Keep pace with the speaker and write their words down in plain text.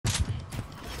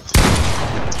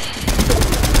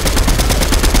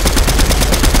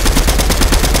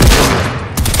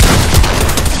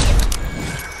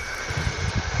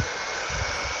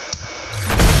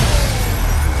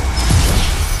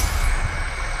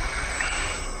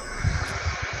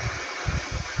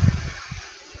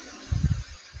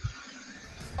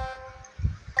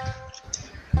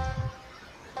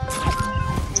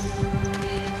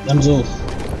Enzo,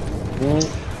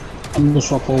 I'm gonna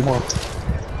swap over.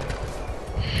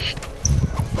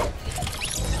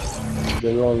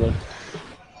 They're rolling.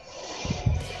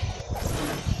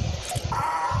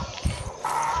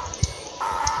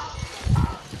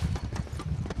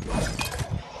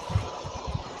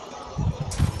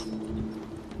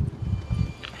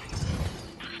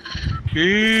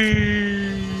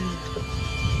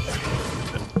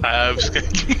 I'm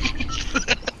scared.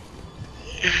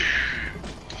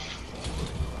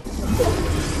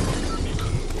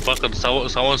 Fucking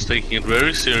someone's taking it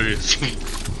very serious.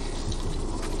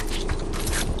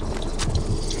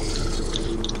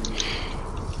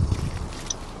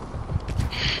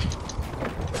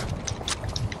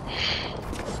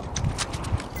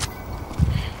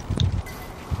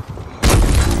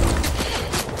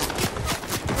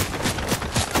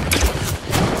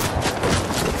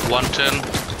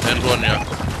 $110 and one, yeah.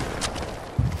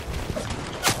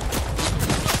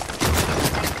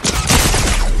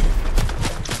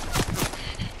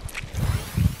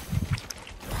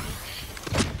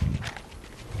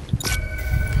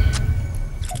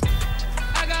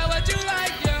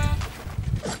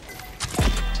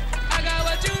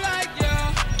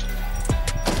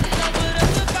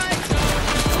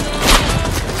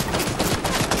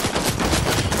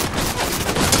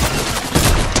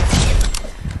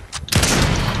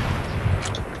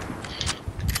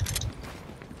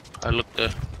 I looked there.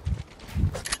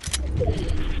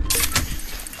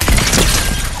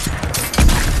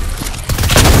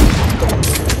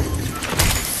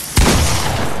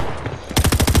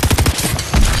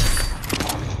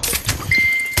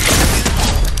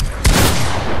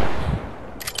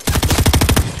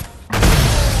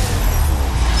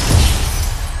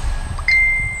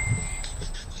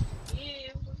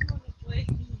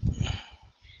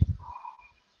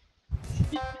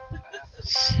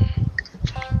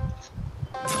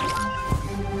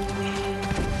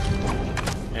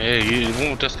 Hey,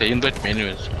 you just invite me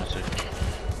anyways.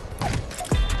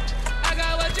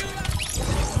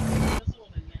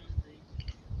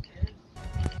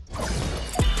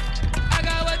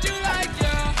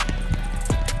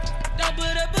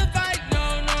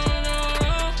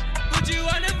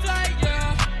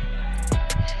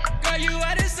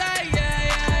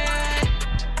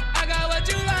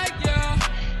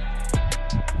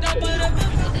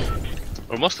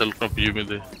 Or must I look up you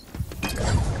there?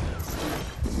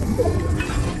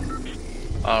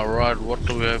 Alright, what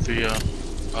do we have here?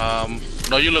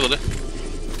 No, you look at it.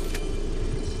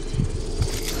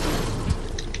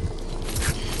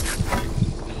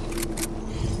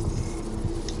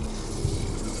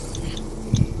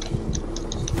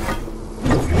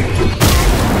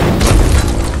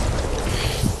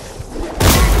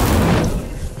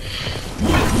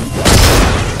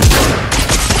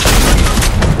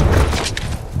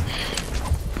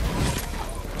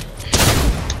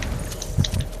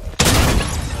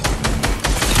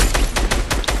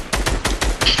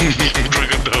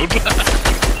 Dragon down.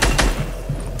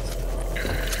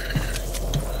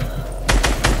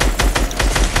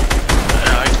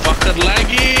 I fucking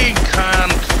lagging,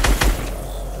 can't.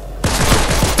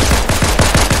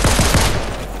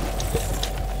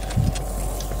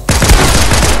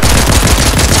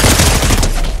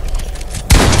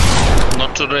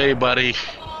 Not today, buddy.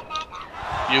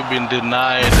 You've been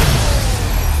denied.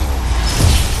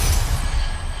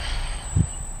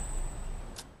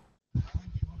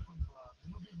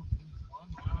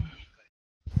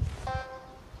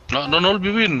 No,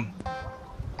 we win.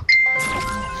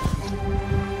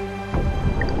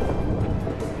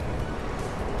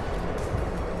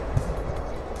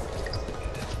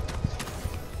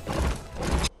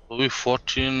 We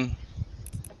 14.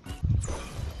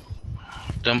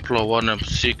 Templar 1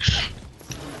 M6.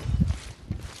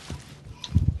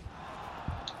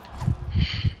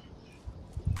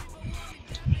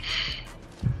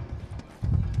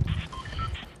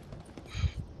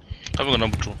 I'm going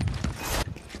number 2.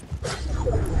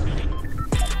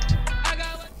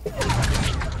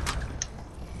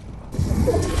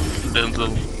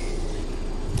 Denzel.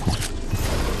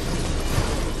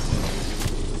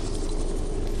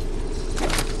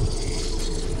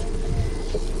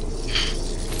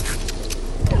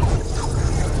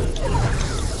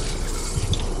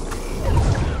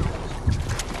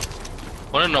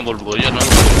 What number go? Yeah, number.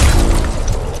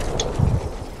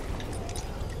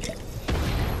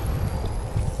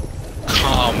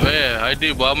 Come here, I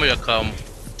did bomb ya come.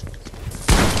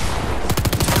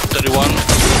 31.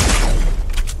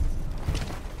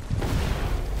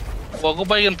 Well, go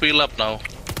buy and peel up now.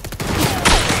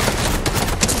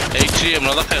 HGM,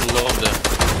 another kind of low there.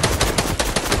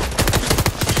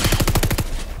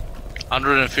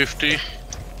 150.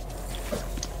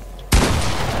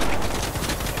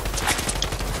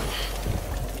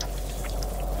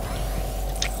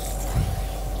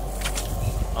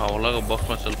 Oh, well, I gotta box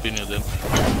myself in here then.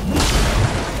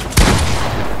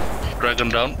 Dragon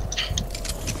down.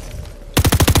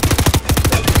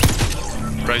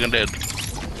 Dragon dead.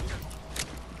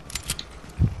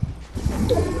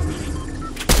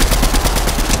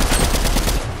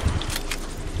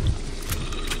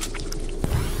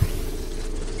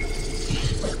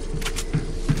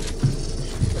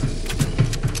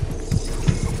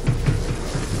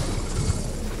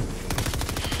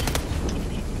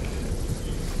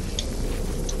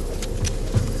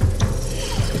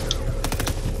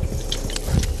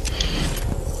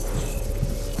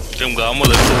 Tem gamma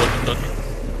left.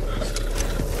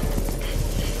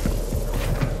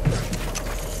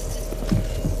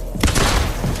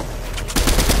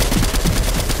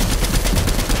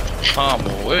 Come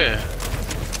away.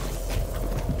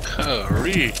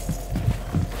 Curry.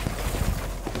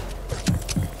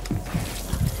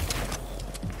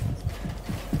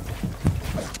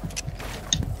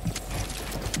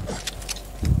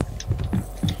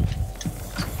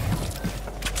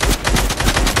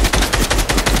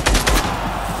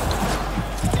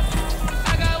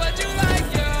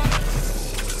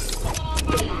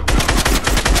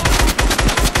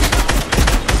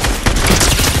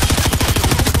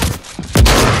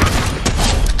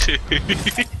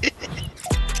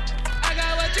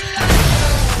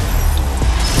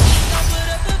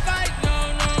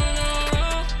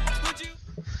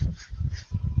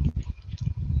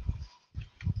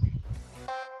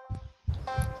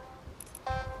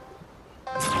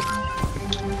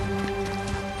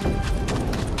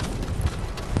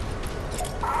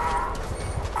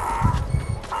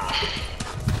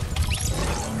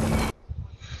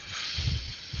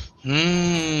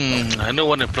 I know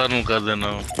what a plan will gather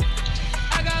now.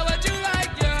 I got what you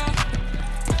like, yeah.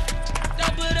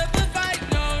 Don't put up a fight,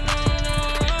 no, no,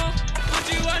 no. Put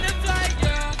you on a flight,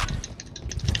 yeah.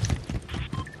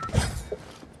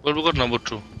 Well, we got number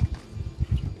 2.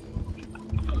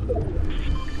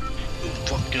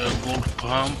 Fuck yeah, gold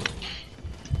pump.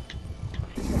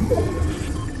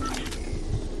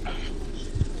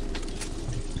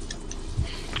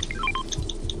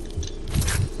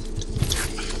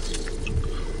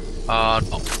 No.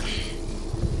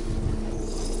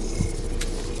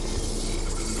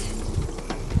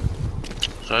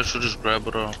 So I should just grab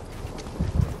it or...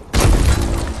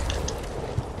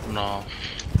 No.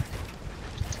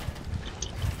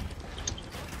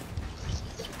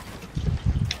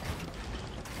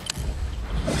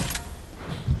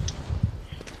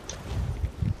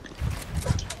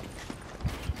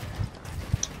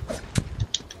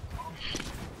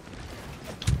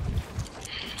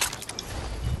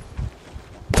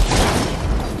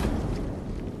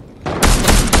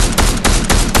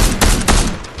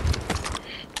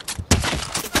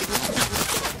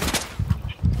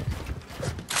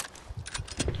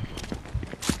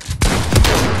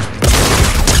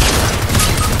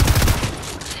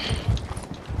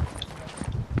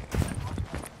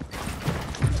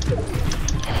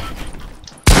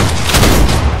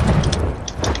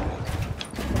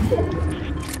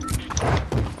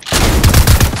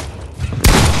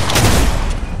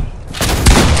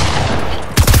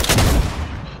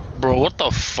 Bro, what the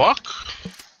fuck?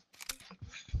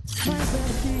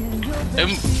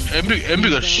 MB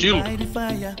got shield.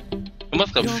 He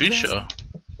must have Fisher.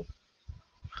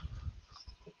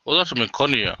 Oh, that's my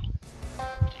Konya.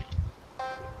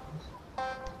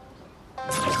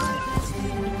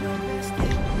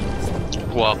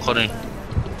 Wow, Connie.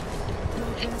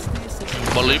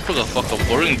 But you took a fucking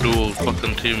boring duel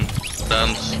fucking team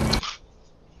dance.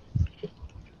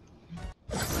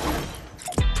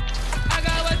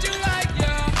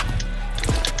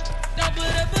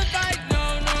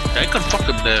 I can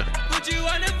fucking there. Put you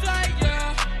on a flight,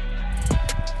 yeah.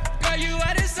 Girl, you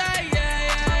out of sight,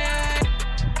 yeah.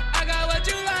 I got what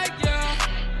you like, yeah.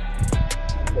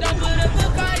 Don't put up a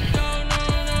fight,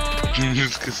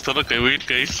 no. Start okay, wait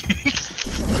guys.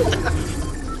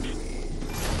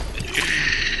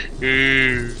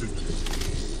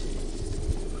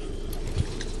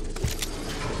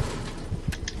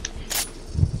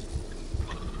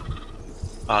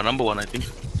 Number 1 I think.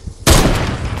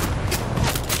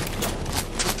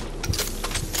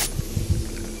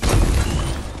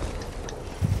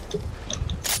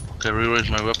 Okay, re-raise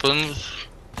my weapons.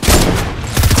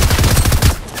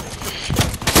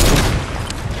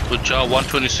 Good job,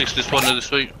 126 this one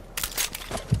this way.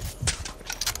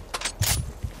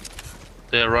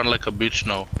 They run like a bitch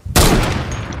now.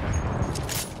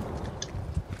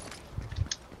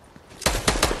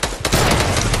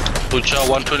 Pucha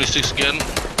 126 again.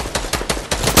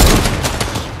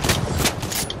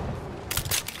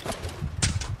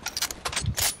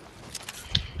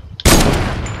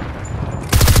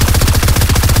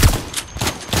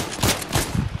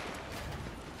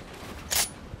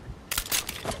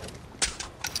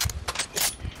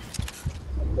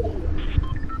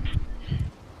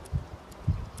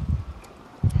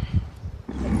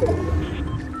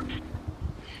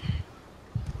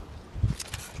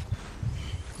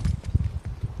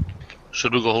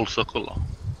 Should we go whole circle?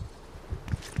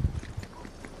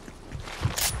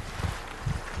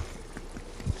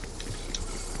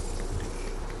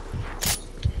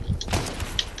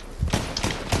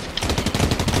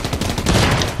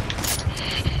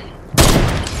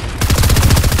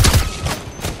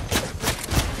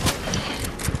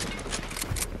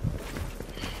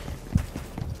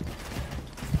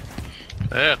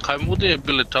 Eh, kamu dia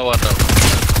bila tahu ada.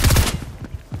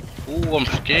 I'm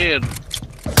scared.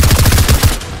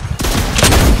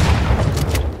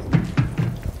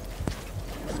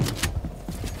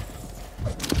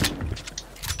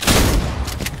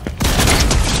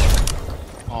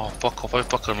 Oh, fuck off, I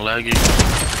fucking laggy.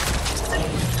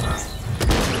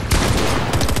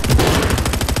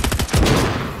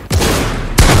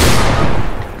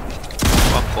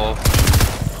 Fuck off.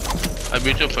 I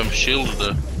beat him from shield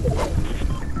there.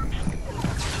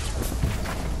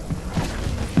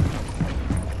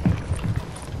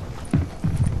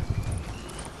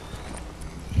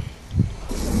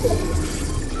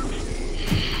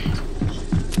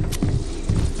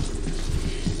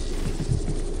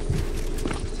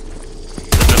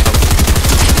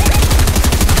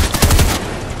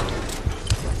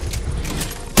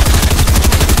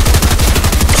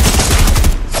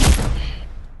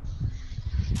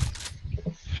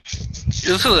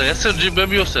 This is the SMG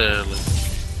baby or say like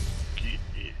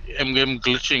I'm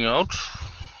glitching out.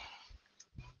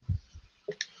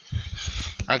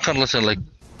 I can't listen like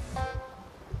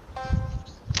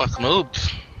fuck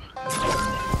noobs.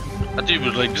 I think it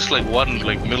was like just like 1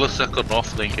 like millisecond off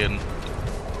thinking.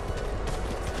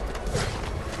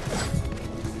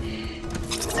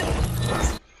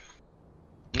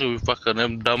 We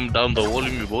fucking dumb down the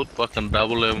volume, we both fucking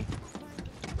double him.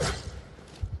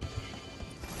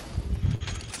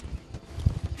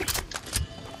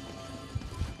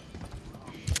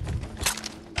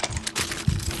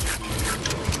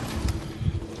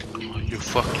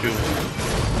 Fuck you.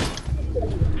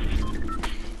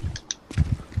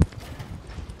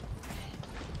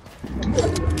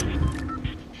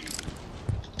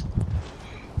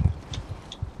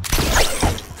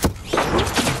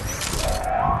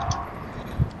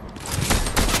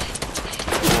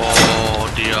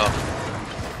 Oh dear.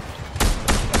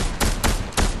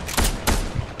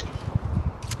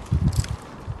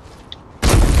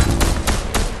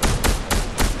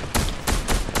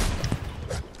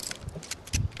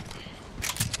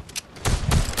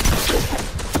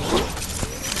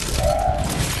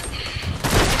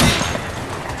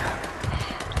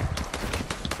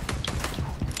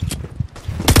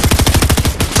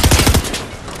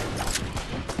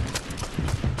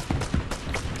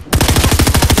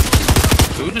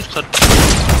 Who just cut?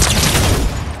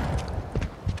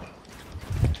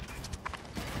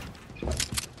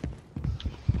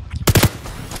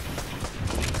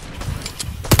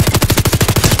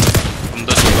 I'm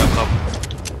done back up.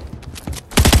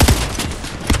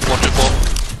 44.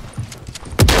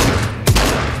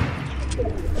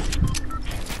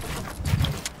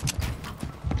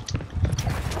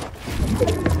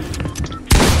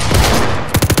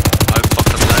 I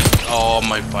fucking like. Oh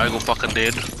my! I go fucking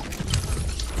dead.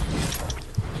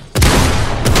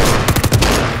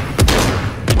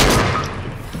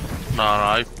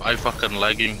 Nah, I fucking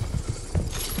lagging.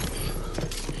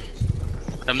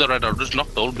 I'm the right, I'll just knock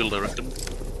the whole build, I reckon.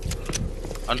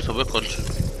 And so we're conscious.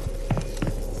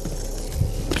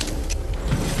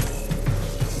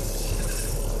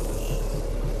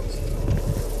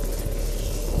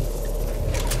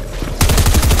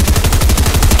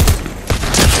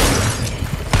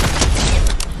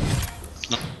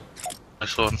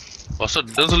 Nice one. Also,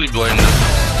 doesn't leave behind us.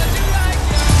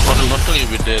 Not only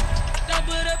we dead.